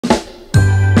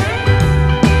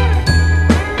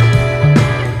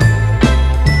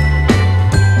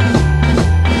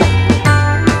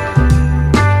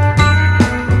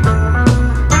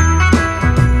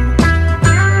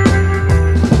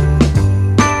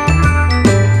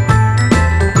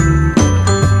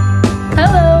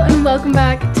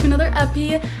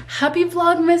everybody. Happy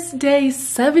Vlogmas day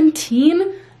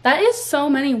 17. That is so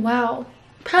many. Wow.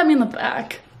 Pat me in the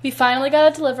back. We finally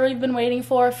got a delivery we've been waiting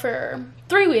for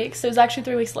 3 weeks. It was actually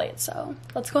 3 weeks late, so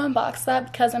let's go unbox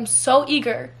that because I'm so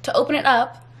eager to open it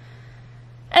up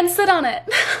and sit on it.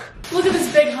 Look at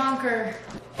this big honker.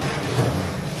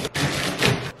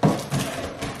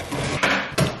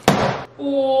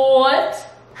 What?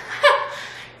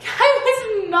 I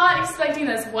was not expecting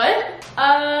this. What?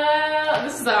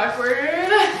 This is awkward.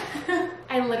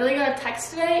 I literally got a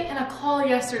text today and a call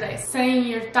yesterday saying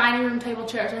your dining room table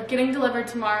chairs are getting delivered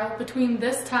tomorrow between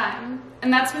this time.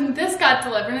 And that's when this got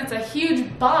delivered, and it's a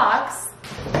huge box.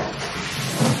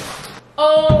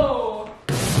 Oh!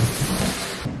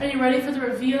 Are you ready for the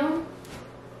reveal?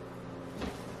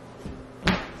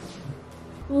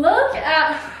 Look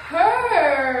at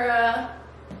her!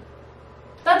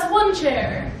 That's one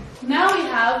chair. Now we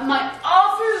have my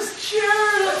office chair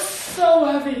that's so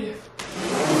heavy.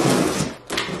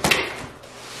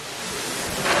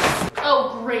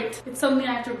 Oh, great. It's something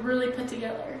I have to really put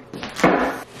together.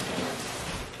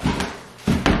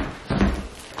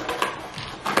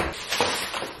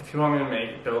 If you want me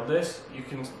to build this, you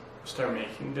can start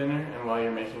making dinner, and while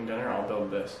you're making dinner, I'll build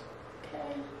this.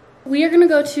 Okay. We are gonna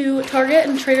go to Target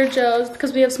and Trader Joe's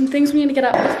because we have some things we need to get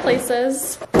at both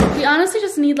places. We honestly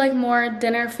just need like more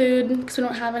dinner food because we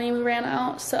don't have any, we ran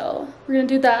out, so we're gonna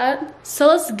do that. So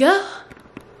let's go.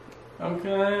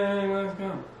 Okay, let's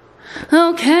go.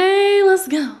 Okay, let's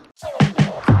go.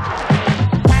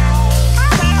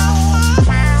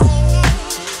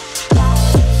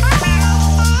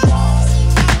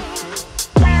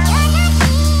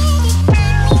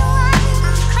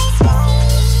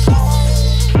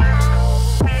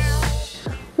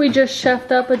 We just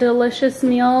chefed up a delicious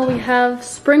meal. We have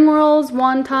spring rolls,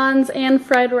 wontons, and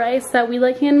fried rice that we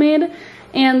like handmade.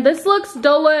 And this looks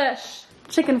delish.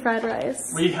 Chicken fried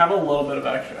rice. We have a little bit of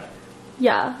extra.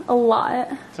 Yeah, a lot.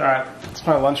 It's alright. It's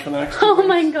my lunch for the next 2 Oh weeks.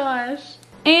 my gosh.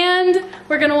 And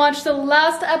we're gonna watch the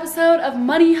last episode of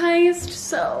Money Heist,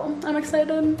 so I'm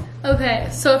excited. Okay,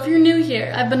 so if you're new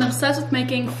here, I've been obsessed with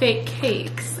making fake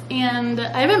cakes, and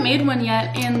I haven't made one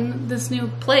yet in this new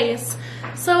place.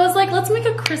 So I was like, let's make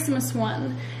a Christmas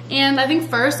one. And I think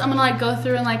first I'm gonna like go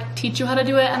through and like teach you how to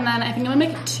do it, and then I think I'm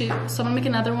gonna make 2. So I'm gonna make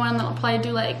another one, and then I'll probably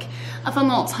do like a fun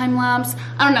little time lapse.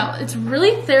 I don't know, it's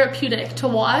really therapeutic to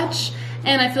watch.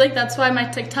 And I feel like that's why my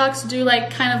TikToks do like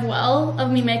kind of well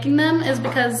of me making them, is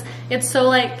because it's so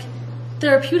like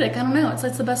therapeutic. I don't know, it's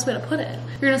like the best way to put it.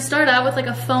 You're gonna start out with like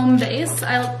a foam base.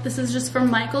 This is just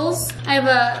from Michael's. I have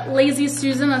a Lazy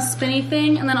Susan, a spinny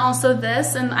thing, and then also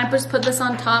this, and I just put this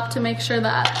on top to make sure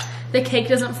that the cake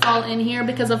doesn't fall in here,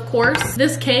 because of course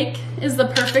this cake is the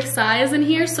perfect size in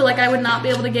here, so like I would not be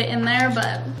able to get in there,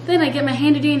 but then I get my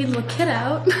handy dandy little kit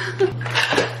out.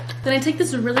 Then I take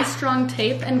this really strong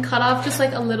tape and cut off just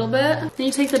like a little bit. Then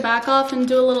you take the back off and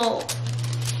do a little,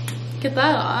 get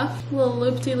that off, a little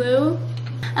loop-de-loo.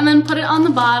 And then put it on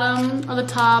the bottom or the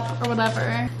top or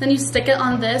whatever. Then you stick it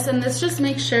on this, and this just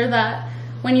makes sure that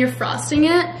when you're frosting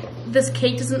it, this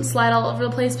cake doesn't slide all over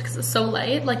the place because it's so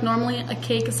light. Like normally a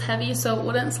cake is heavy, so it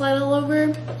wouldn't slide all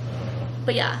over.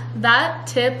 But yeah, that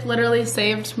tip literally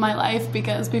saved my life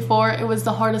because before it was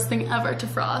the hardest thing ever to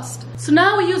frost. So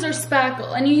now we use our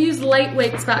spackle, and you use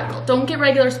lightweight spackle. Don't get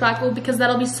regular spackle because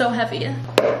that'll be so heavy.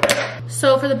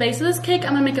 So for the base of this cake,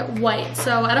 I'm gonna make it white.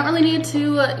 So I don't really need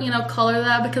to, you know, color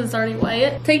that because it's already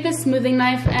white. Take this smoothing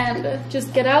knife and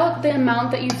just get out the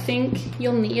amount that you think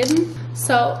you'll need.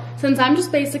 So since I'm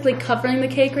just basically covering the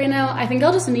cake right now, I think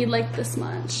I'll just need like this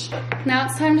much. Now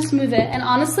it's time to smooth it. And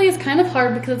honestly, it's kind of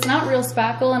hard because it's not real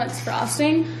spackle and it's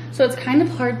frosting. So it's kind of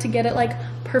hard to get it like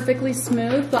perfectly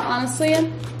smooth, but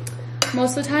honestly,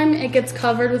 most of the time it gets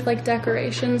covered with like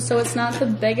decorations, so it's not the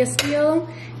biggest deal.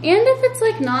 And if it's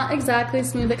like not exactly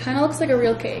smooth, it kind of looks like a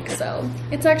real cake, so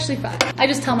it's actually fine. I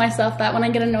just tell myself that when I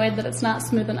get annoyed that it's not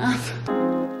smooth enough.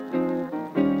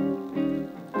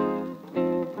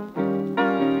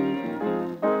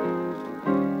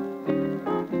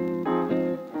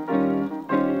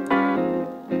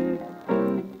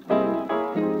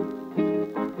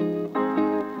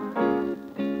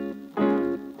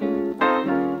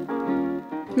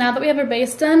 Now that we have our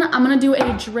base done, I'm gonna do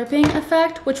a dripping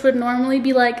effect, which would normally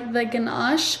be like the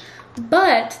ganache,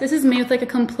 but this is made with like a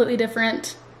completely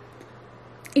different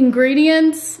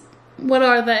ingredients. What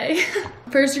are they?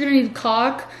 First, you're gonna need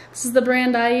caulk. This is the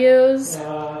brand I use.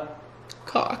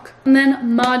 caulk. And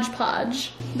then Mod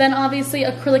Podge. Then obviously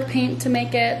acrylic paint to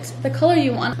make it the color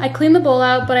you want. I cleaned the bowl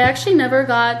out, but I actually never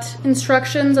got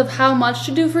instructions of how much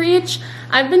to do for each.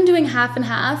 I've been doing half and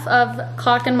half of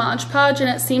caulk and Mod Podge, and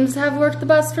it seems to have worked the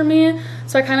best for me.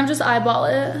 So I kind of just eyeball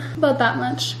it. About that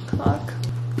much caulk.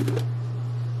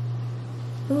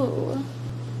 Ooh.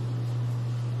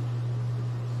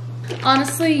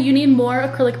 Honestly, you need more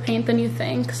acrylic paint than you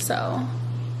think, so.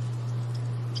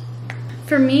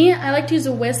 For me, I like to use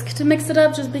a whisk to mix it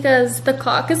up just because the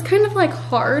caulk is kind of like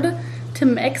hard to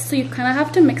mix, so you kind of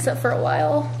have to mix it for a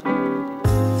while.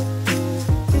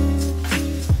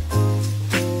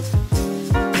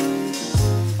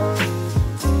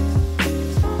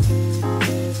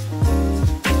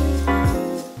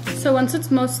 So once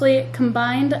it's mostly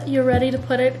combined, you're ready to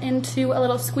put it into a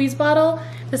little squeeze bottle.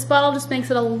 This bottle just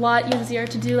makes it a lot easier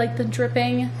to do like the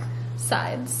dripping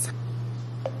sides.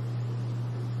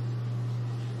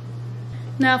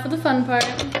 Now for the fun part.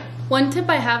 One tip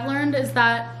I have learned is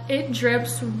that it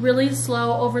drips really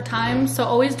slow over time, so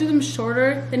always do them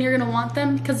shorter than you're gonna want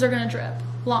them because they're gonna drip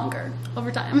longer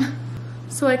over time.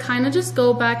 So I kind of just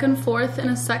go back and forth in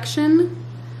a section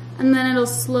and then it'll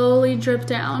slowly drip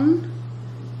down.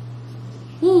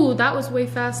 Ooh, that was way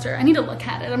faster. I need to look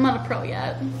at it. I'm not a pro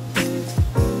yet.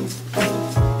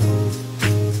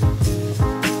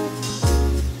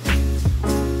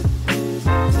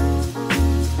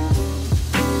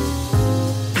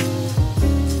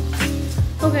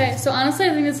 Okay, so honestly, I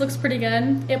think this looks pretty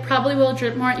good. It probably will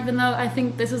drip more, even though I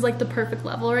think this is like the perfect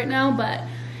level right now, but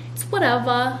it's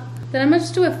whatever. Then I'm gonna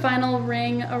just do a final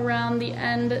ring around the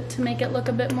end to make it look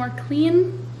a bit more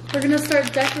clean. We're gonna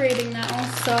start decorating now.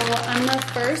 So I'm gonna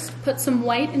first put some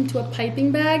white into a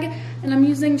piping bag, and I'm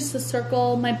using just a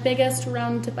circle, my biggest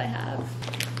round tip I have.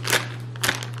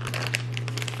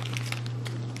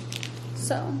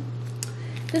 So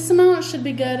this amount should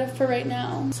be good for right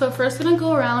now. So first I'm gonna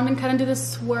go around and kind of do the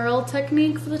swirl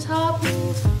technique for the top.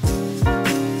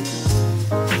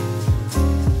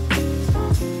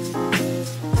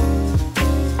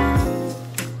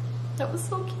 That was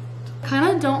so cute. Kind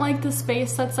of don't like the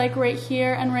space that's like right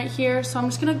here and right here, so I'm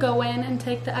just gonna go in and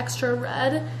take the extra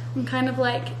red and kind of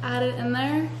like add it in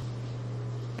there.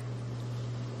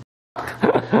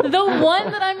 The one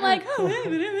that I'm like,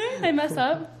 I mess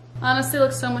up. Honestly,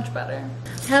 looks so much better.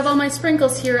 I have all my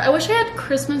sprinkles here. I wish I had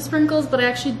Christmas sprinkles, but I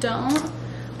actually don't.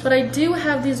 But I do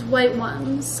have these white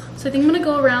ones. So I think I'm gonna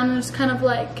go around and just kind of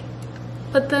like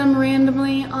put them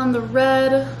randomly on the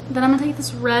red. Then I'm gonna take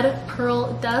this red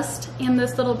pearl dust and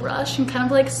this little brush and kind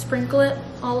of like sprinkle it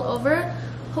all over.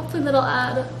 Hopefully that'll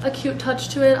add a cute touch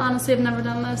to it. Honestly, I've never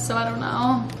done this, so I don't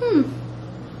know.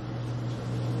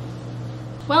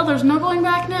 Well, there's no going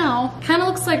back now. Kind of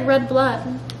looks like red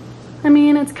blood. I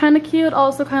mean, it's kind of cute,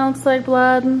 also kind of looks like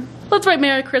blood. Let's write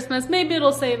Merry Christmas, maybe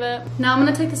it'll save it. Now I'm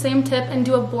gonna take the same tip and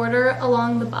do a border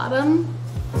along the bottom.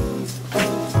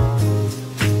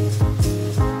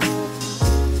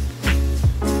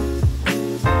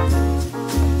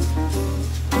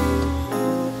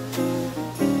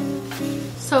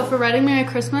 So for writing Merry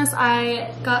Christmas,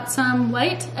 I got some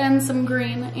white and some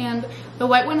green, and the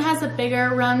white one has a bigger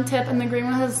round tip and the green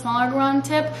one has a smaller round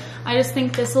tip. I just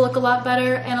think this will look a lot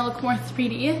better and it'll look more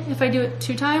 3D if I do it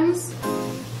 2 times.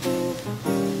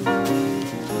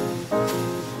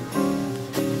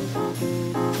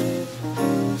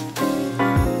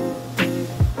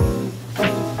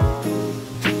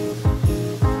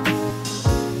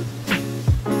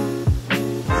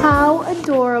 How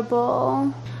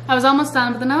adorable. I was almost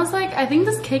done, but then I was like, I think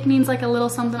this cake needs like a little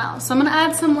something else. So I'm gonna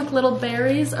add some like little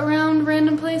berries around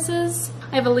random places.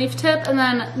 I have a leaf tip and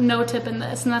then no tip in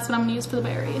this, and that's what I'm gonna use for the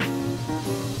berry.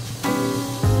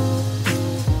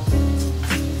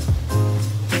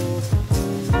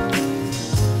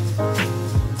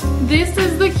 This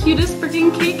is the cutest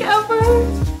freaking cake ever.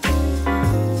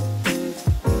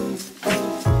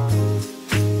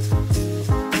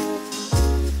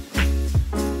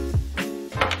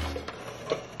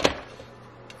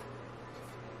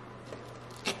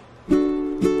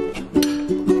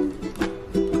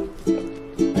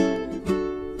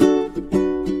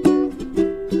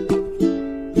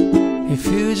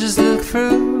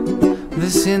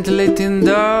 Scintillating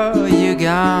door, you're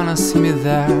gonna see me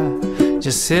there,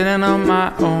 just sitting on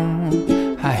my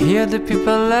own. I hear the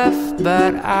people laugh,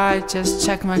 but I just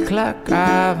check my clock.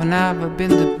 I've never been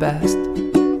the best.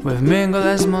 We've mingled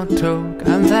a small talk,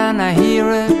 and then I hear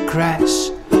a crash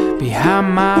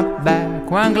behind my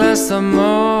back. One glass of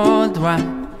mulled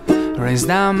wine rains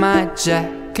down my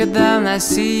jacket, then I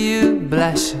see you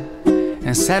blushing,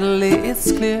 and suddenly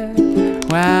it's clear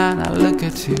when I look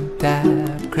at you,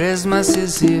 that Christmas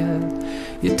is here.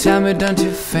 You tell me, don't you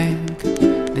think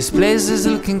this place is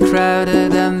looking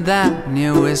crowded? And then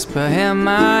you whisper in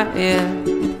my ear,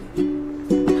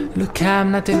 look,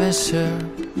 I'm not even sure.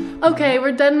 Okay,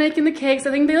 we're done making the cakes.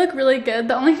 I think they look really good.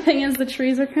 The only thing is the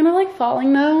trees are kind of like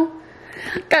falling now.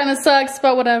 Kind of sucks,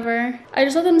 but whatever. I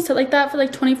just let them sit like that for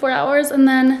like 24 hours and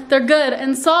then they're good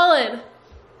and solid.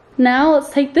 Now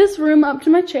let's take this room up to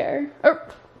my chair.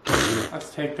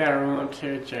 Let's take that room up to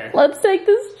your chair. Let's take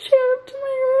this chair up to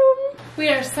my room. We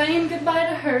are saying goodbye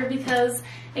to her because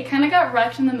it kind of got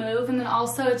wrecked in the move, and then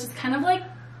also it's just kind of like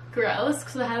gross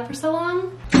because I had it for so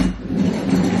long.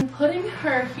 I'm putting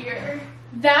her here.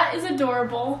 That is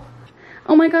adorable.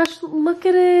 Oh my gosh, look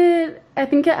at it. I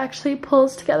think it actually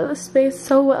pulls together the space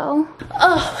so well.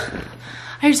 Oh,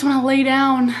 I just want to lay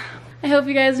down. I hope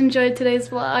you guys enjoyed today's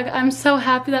vlog. I'm so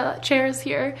happy that chair is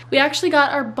here. We actually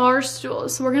got our bar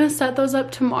stools, so we're gonna set those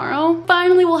up tomorrow.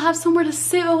 Finally, we'll have somewhere to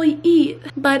sit while we eat.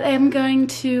 But I am going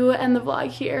to end the vlog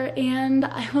here, and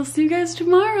I will see you guys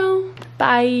tomorrow.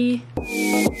 Bye.